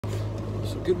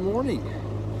So good morning.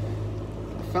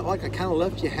 I felt like I kind of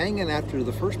left you hanging after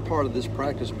the first part of this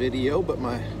practice video, but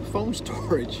my phone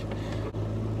storage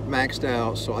maxed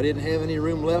out, so I didn't have any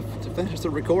room left to finish the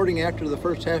recording after the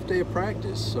first half day of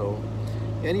practice. So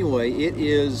anyway, it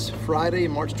is Friday,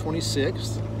 March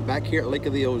 26th, back here at Lake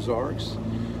of the Ozarks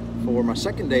for my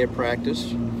second day of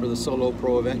practice for the Solo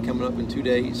Pro event coming up in 2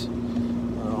 days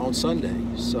on Sunday.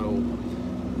 So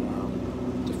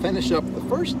to finish up the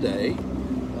first day,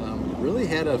 really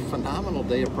had a phenomenal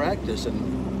day of practice,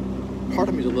 and part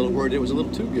of me is a little worried it was a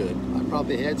little too good. I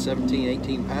probably had 17,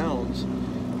 18 pounds,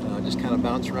 just kind of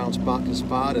bounced around spot to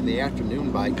spot, and the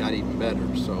afternoon bike got even better.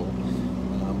 So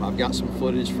I've got some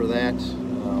footage for that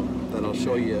that I'll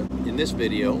show you in this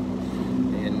video,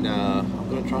 and I'm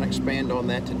going to try and expand on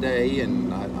that today,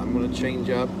 and I'm going to change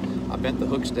up. I bent the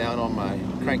hooks down on my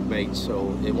crankbait,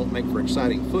 so it won't make for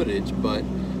exciting footage, but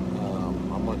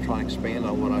I'm going to try and expand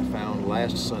on what I found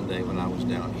last Sunday when I was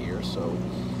down here. So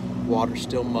water's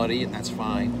still muddy, and that's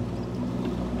fine.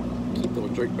 Keep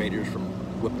those jerk baiters from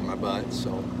whipping my butt.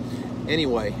 So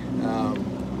anyway,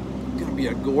 gonna be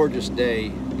a gorgeous day.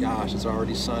 Gosh, it's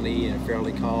already sunny and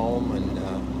fairly calm,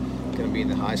 and gonna be in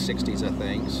the high 60s, I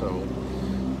think. So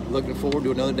looking forward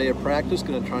to another day of practice.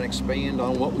 Gonna try and expand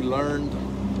on what we learned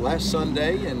last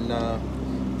Sunday, and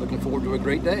looking forward to a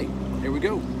great day. Here we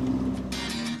go.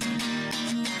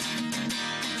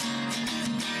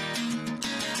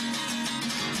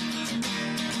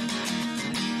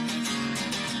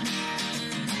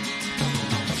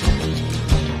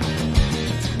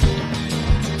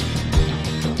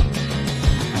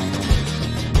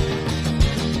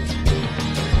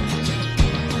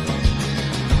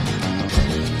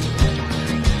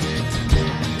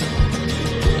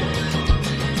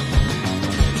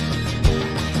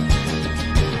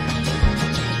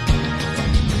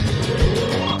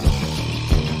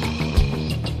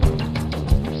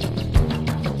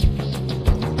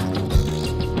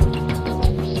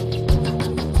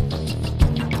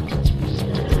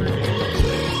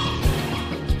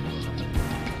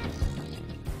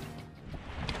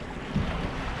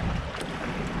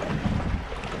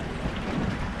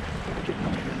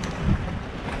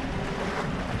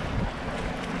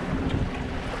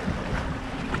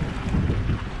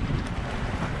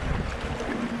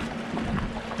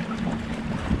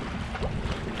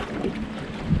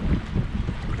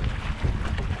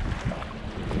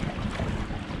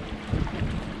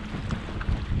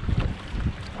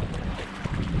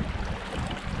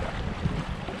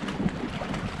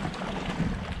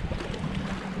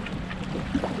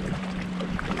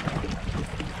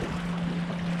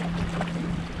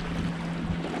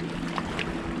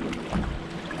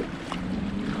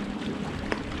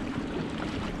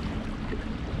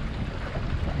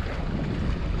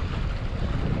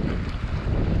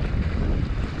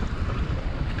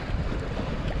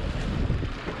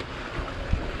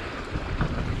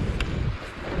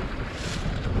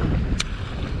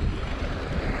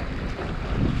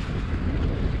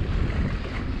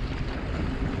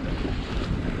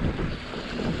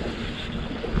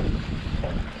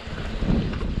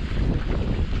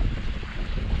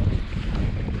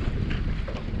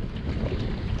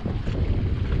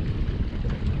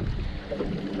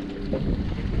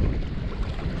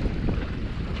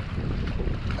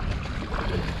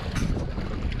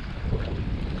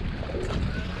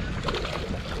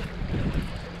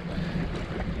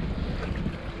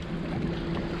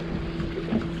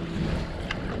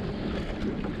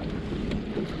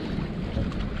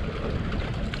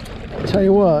 Tell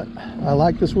you what, I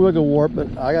like this wiggle warp, but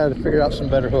I got to figure out some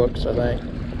better hooks. I think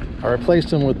I replaced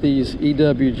them with these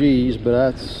EWGs,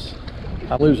 but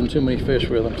I'm losing too many fish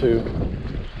with them too.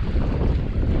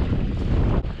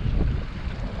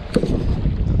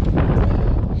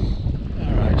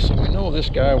 All right, so we know this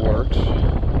guy works.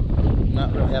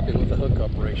 Not real happy with the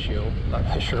hookup ratio. Not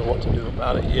really sure what to do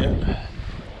about it yet.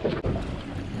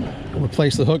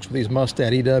 Replace the hooks with these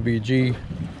Mustad EWG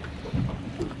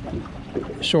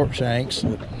short shanks.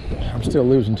 I'm still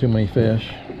losing too many fish.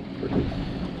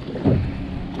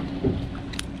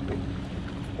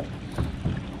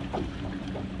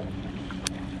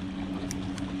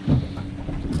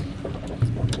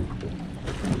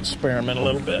 Experiment a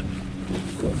little bit.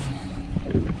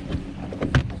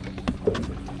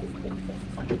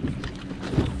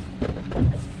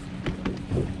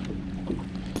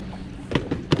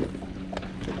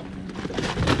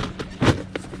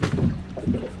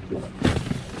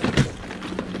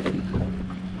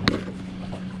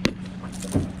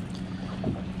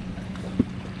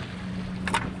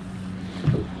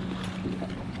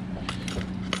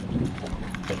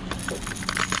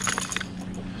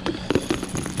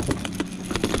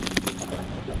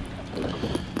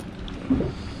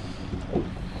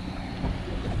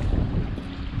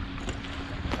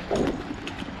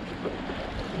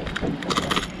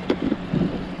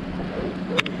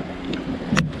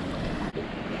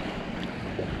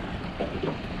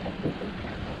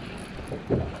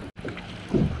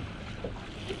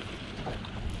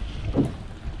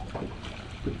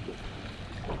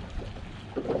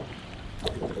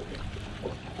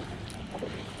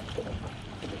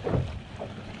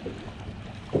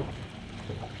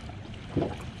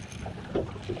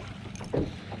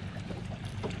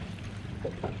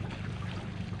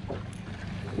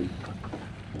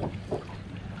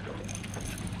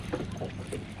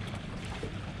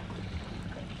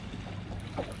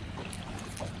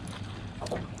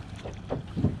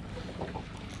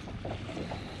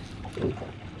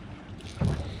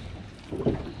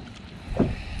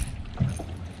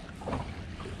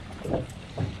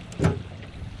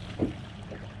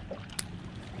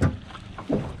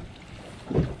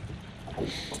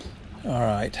 All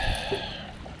right.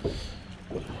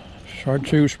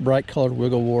 Chartreuse bright colored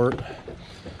wigglewort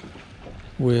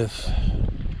with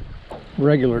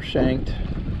regular shanked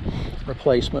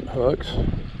replacement hooks.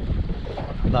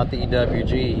 Not the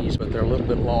EWGs, but they're a little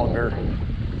bit longer.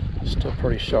 Still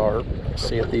pretty sharp. Let's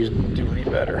see if these do any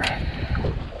better.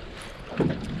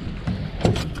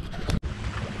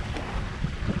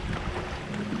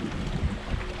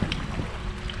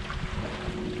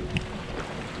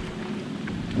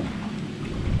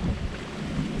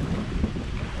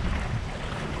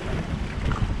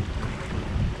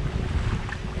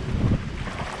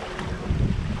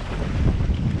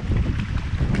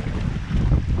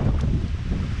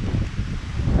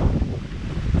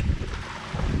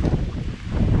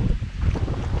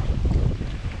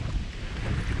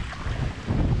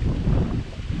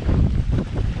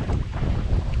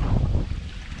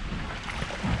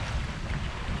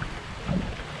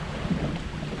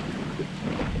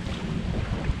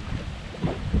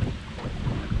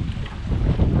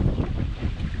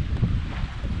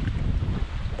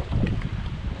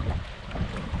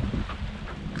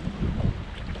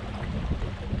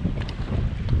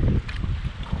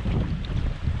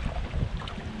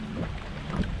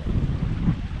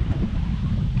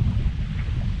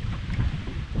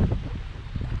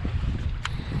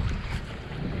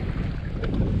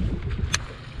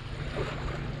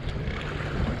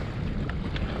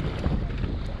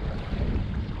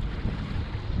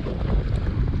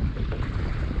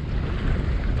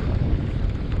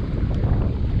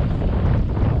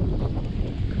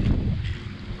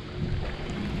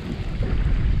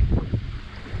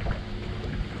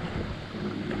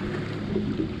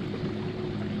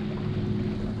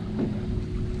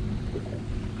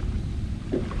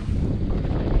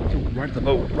 Right at the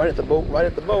boat, right at the boat, right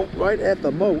at the boat, right at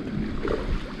the boat.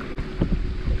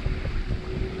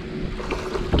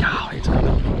 Golly, it's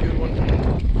gonna be a good one.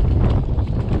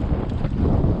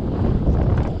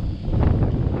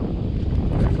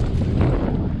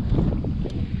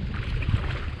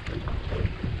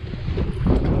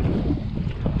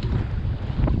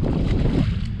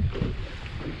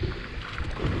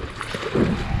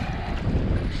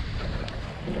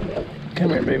 Come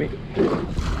here, baby.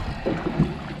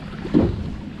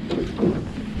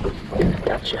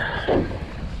 Gotcha.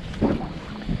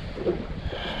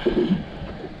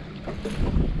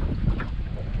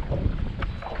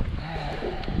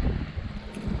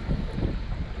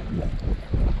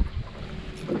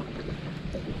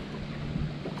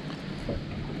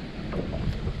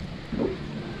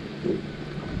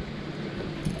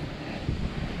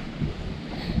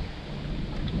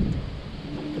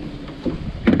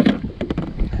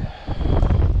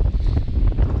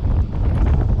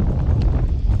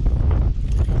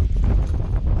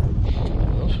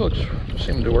 Hooks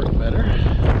seem to work better.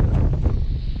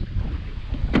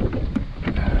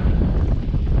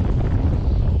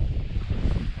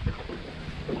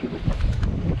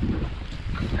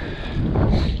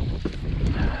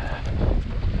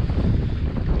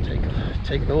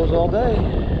 Take those all day.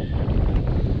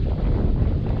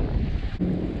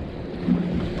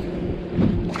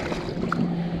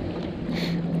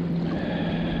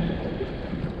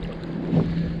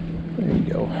 There you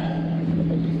go.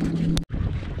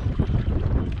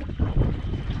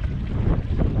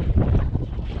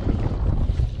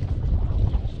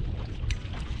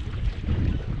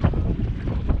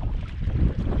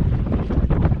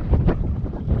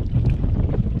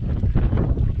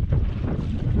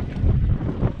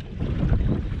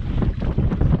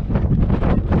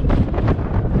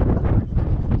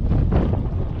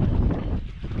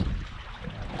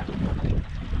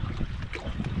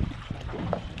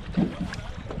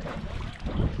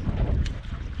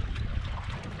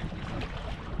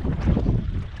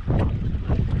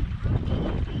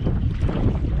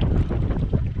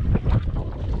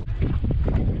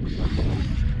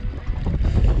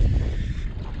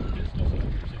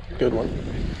 Good one.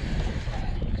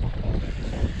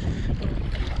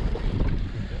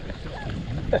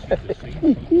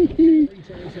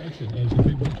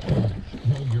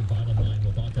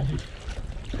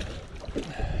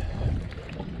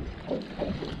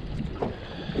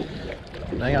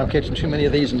 Dang, I'm catching too many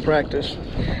of these in practice.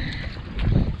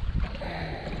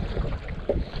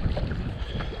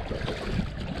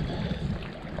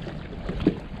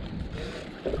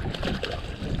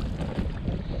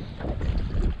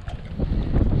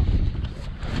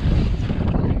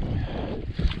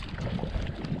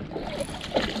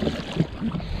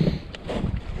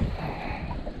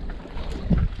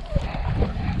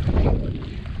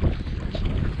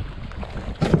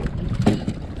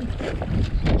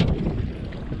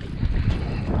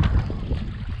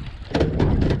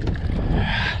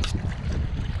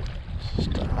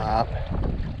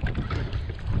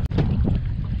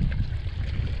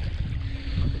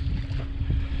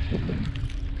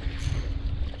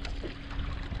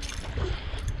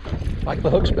 Like the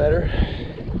hooks better.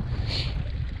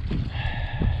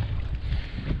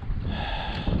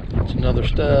 It's another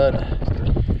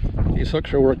stud. These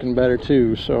hooks are working better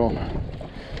too, so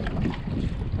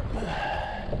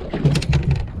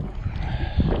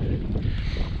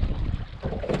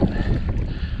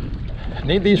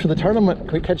need these for the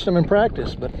tournament. We catch them in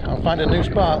practice, but I'll find a new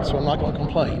spot, so I'm not going to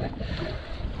complain.